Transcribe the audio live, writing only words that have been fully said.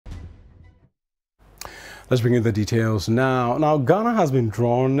Let's bring in the details now. Now, Ghana has been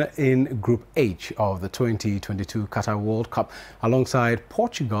drawn in Group H of the 2022 Qatar World Cup alongside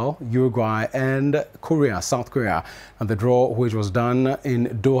Portugal, Uruguay and South Korea. And the draw, which was done in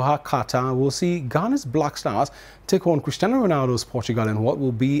Doha, Qatar, will see Ghana's Black Stars take on Cristiano Ronaldo's Portugal in what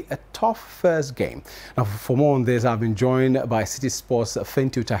will be a tough first game. Now, for more on this, I've been joined by City Sports'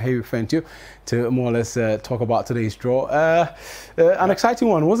 Fentu Tahiru Fentu to more or less talk about today's draw. An exciting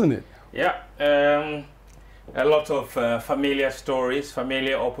one, wasn't it? Yeah. A lot of familiar stories,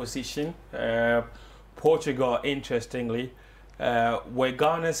 familiar opposition. Portugal, interestingly, were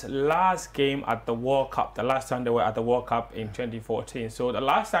Ghana's last game at the World Cup, the last time they were at the World Cup in 2014. So the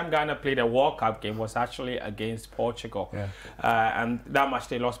last time Ghana played a World Cup game was actually against Portugal. Yeah. And that match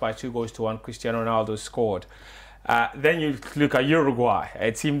they lost by 2-1. Cristiano Ronaldo scored. Then you look at Uruguay,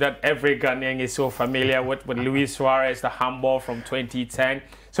 a team that every Ghanaian is so familiar with Luis Suarez, the handball from 2010.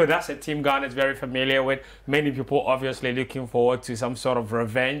 So that's a team Ghana is very familiar with. Many people obviously looking forward to some sort of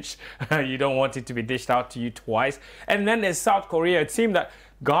revenge. You don't want it to be dished out to you twice. And then there's South Korea, a team that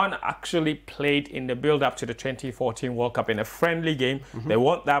Ghana actually played in the build-up to the 2014 World Cup in a friendly game. They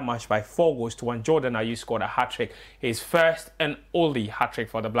won that match by 4-1. Jordan Ayew scored a hat-trick, his first and only hat-trick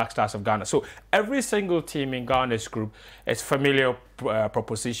for the Black Stars of Ghana. So every single team in Ghana's group is familiar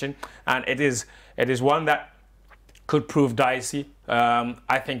proposition, and it is one that could prove dicey.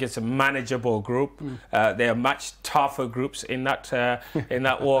 I think it's a manageable group. There are much tougher groups in that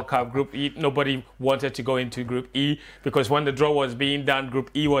World Cup group. Nobody wanted to go into Group E because when the draw was being done,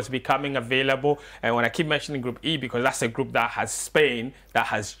 Group E was becoming available. And when I keep mentioning Group E, because that's a group that has Spain, that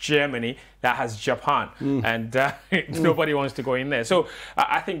has Germany, that has Japan, and nobody wants to go in there. So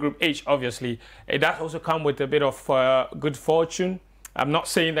I think Group H, obviously, it does also come with a bit of good fortune. I'm not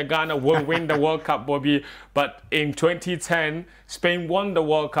saying that Ghana will win the World Cup, Bobby, but in 2010, Spain won the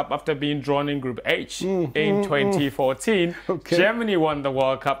World Cup after being drawn in Group H. In 2014, Germany won the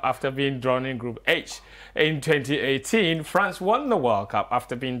World Cup after being drawn in Group H. In 2018, France won the World Cup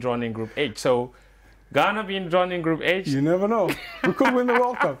after being drawn in Group H. So Ghana being drawn in Group H. You never know. We could win the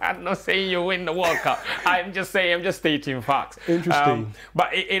World Cup. I'm not saying you win the World Cup. I'm just stating facts. Interesting.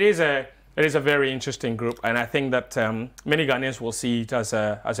 But it is a very interesting group, and I think that many Ghanaians will see it as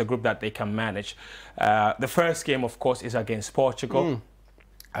a group that they can manage. The first game, of course, is against Portugal.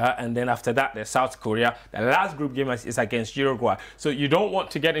 And then after that, there's South Korea. The last group game is against Uruguay. So you don't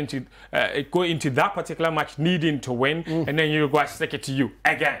want to get into go into that particular match needing to win, and then Uruguay stick it to you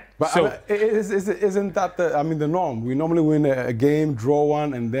again. But so isn't that the norm? We normally win a game, draw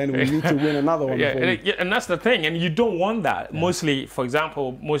one, and then we need to win another one. Yeah, and that's the thing. And you don't want that. Yeah. Mostly, for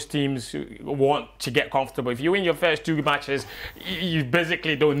example, most teams want to get comfortable. If you win your first two matches, you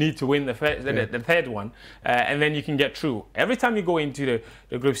basically don't need to win the third one, and then you can get through. Every time you go into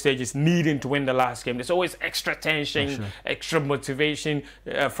the group stages needing to win the last game, there's always extra tension, extra motivation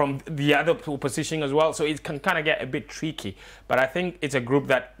from the other opposition as well. So it can kind of get a bit tricky. But I think it's a group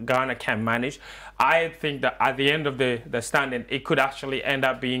that Ghana can manage. I think that at the end of the standing, it could actually end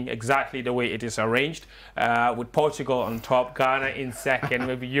up being exactly the way it is arranged, with Portugal on top, Ghana in second,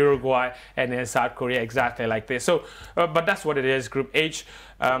 maybe Uruguay, and then South Korea exactly like this. So, but that's what it is, Group H.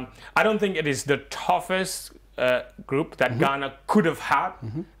 I don't think it is the toughest group that Ghana could have had.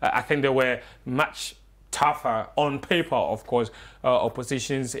 I think there were much tougher on paper, of course,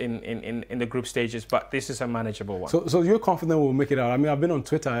 oppositions in the group stages, but this is a manageable one. So you're confident we'll make it out? I mean, I've been on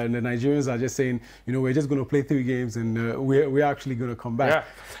Twitter and the Nigerians are just saying, you know, we're just going to play 3 games and we're actually going to come back.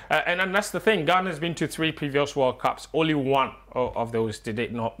 Yeah, and that's the thing. Ghana's been to 3 previous World Cups. Only one of those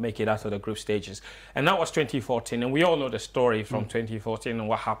did not make it out of the group stages, and that was 2014. And we all know the story from 2014 and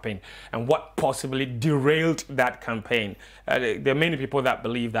what happened and what possibly derailed that campaign. There are many people that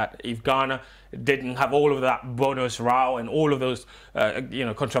believe that if Ghana didn't have all of that bonus row and all of those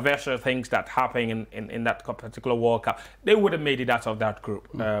controversial things that happened in that particular World Cup, they would have made it out of that group.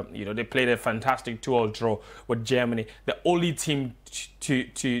 They played a fantastic 2-2 draw with Germany, the only team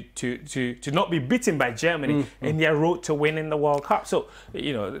to not be beaten by Germany in their road to winning the World Cup. So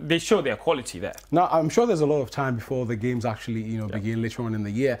they show their quality there. Now I'm sure there's a lot of time before the games actually begin later on in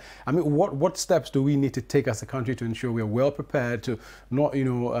the year. I mean, what steps do we need to take as a country to ensure we're well prepared to not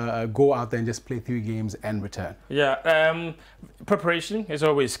go out there and just play 3 games and return? Yeah, preparation is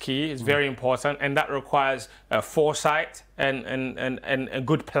always key. It's very important, and that requires foresight and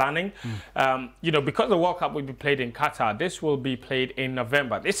good planning. Because the World Cup will be played in Qatar, this will be played played in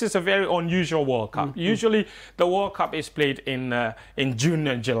November. This is a very unusual World Cup. Usually the World Cup is played in June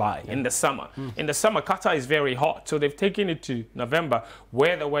and July, in the summer. In the summer, Qatar is very hot, so they've taken it to November,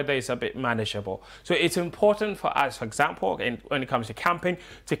 where the weather is a bit manageable. So it's important for us, for example, when it comes to camping,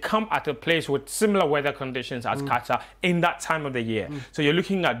 to come at a place with similar weather conditions as Qatar in that time of the year. So you're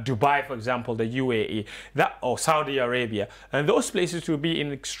looking at Dubai, for example, the UAE, or Saudi Arabia, and those places will be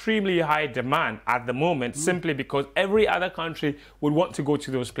in extremely high demand at the moment, simply because every other country would want to go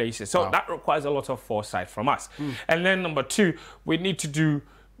to those places. So that requires a lot of foresight from us. And then number two, we need to do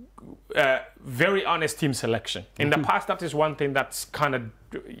very honest team selection. In the past, that is one thing that's kind of,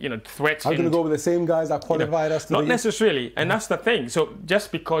 threatened. Are you going to go with the same guys that qualified us to Not necessarily, and that's the thing. So just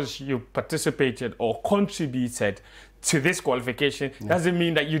because you participated or contributed to this qualification doesn't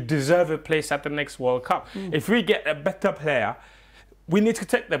mean that you deserve a place at the next World Cup. If we get a better player, we need to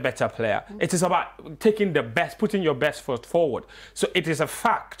take the better player. It is about taking the best, putting your best foot forward. So it is a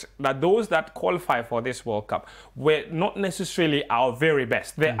fact that those that qualify for this World Cup were not necessarily our very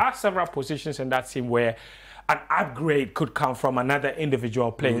best. There are several positions in that team where an upgrade could come from another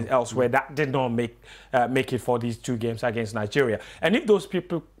individual playing elsewhere that did not make it for these 2 games against Nigeria. And if those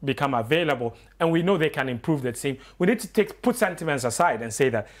people become available and we know they can improve the team, we need to put sentiments aside and say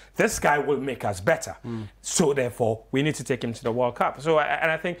that this guy will make us better. So therefore, we need to take him to the World Cup. So, and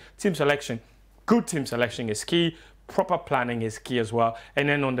I think team selection, good team selection is key. Proper planning is key as well. And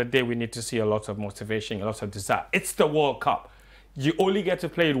then on the day, we need to see a lot of motivation, a lot of desire. It's the World Cup. You only get to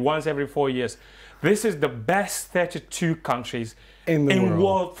play it once every 4 years. This is the best 32 countries in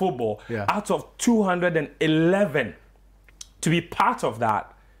world football. Out of 211, to be part of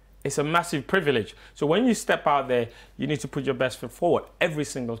that, it's a massive privilege. So when you step out there, you need to put your best foot forward every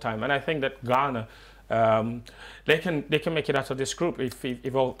single time. And I think that Ghana, they can make it out of this group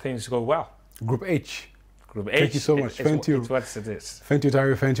if all things go well. Group H. Group H. Thank you so much. Thank you. It's what it is. Thank you,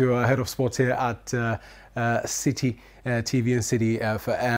 Terry. Thank you, Head of Sports here at City TV and City FM.